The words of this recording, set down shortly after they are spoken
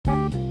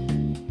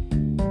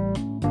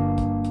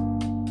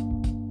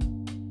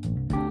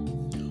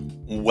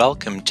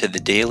Welcome to the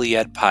Daily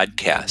Ed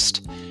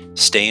Podcast.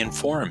 Stay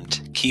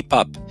informed. Keep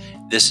up.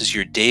 This is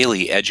your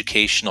daily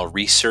educational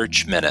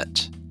research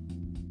minute.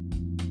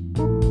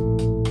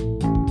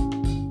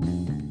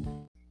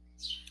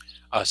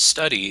 A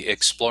study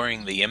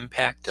exploring the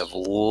impact of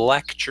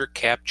lecture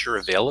capture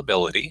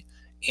availability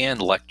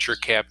and lecture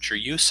capture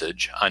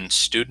usage on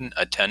student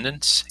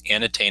attendance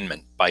and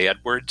attainment by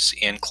Edwards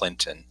and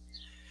Clinton.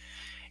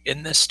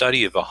 In this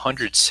study of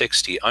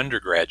 160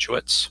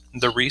 undergraduates,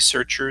 the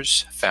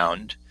researchers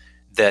found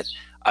that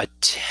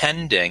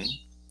attending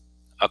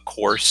a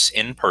course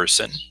in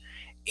person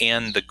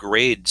and the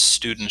grades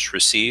students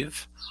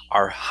receive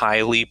are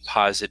highly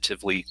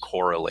positively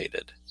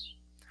correlated.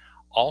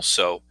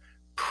 Also,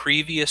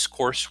 previous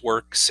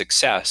coursework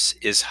success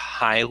is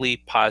highly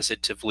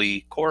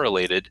positively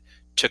correlated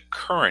to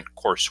current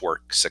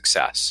coursework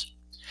success.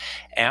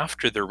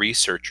 After the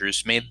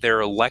researchers made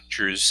their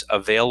lectures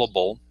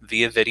available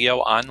via video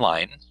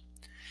online,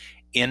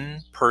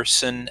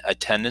 in-person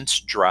attendance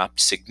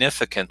dropped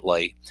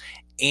significantly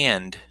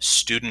and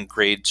student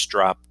grades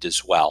dropped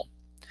as well.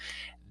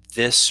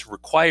 This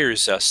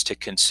requires us to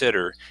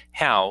consider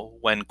how,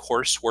 when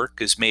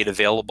coursework is made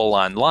available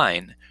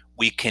online,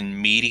 we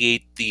can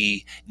mediate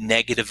the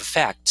negative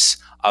effects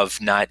of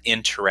not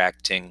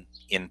interacting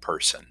in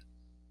person.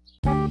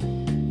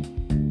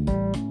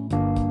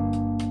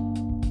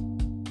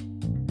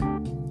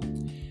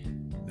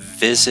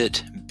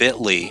 Visit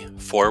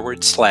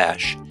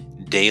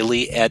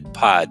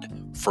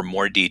bit.ly/dailyedpod for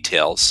more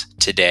details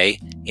today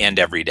and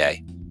every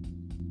day.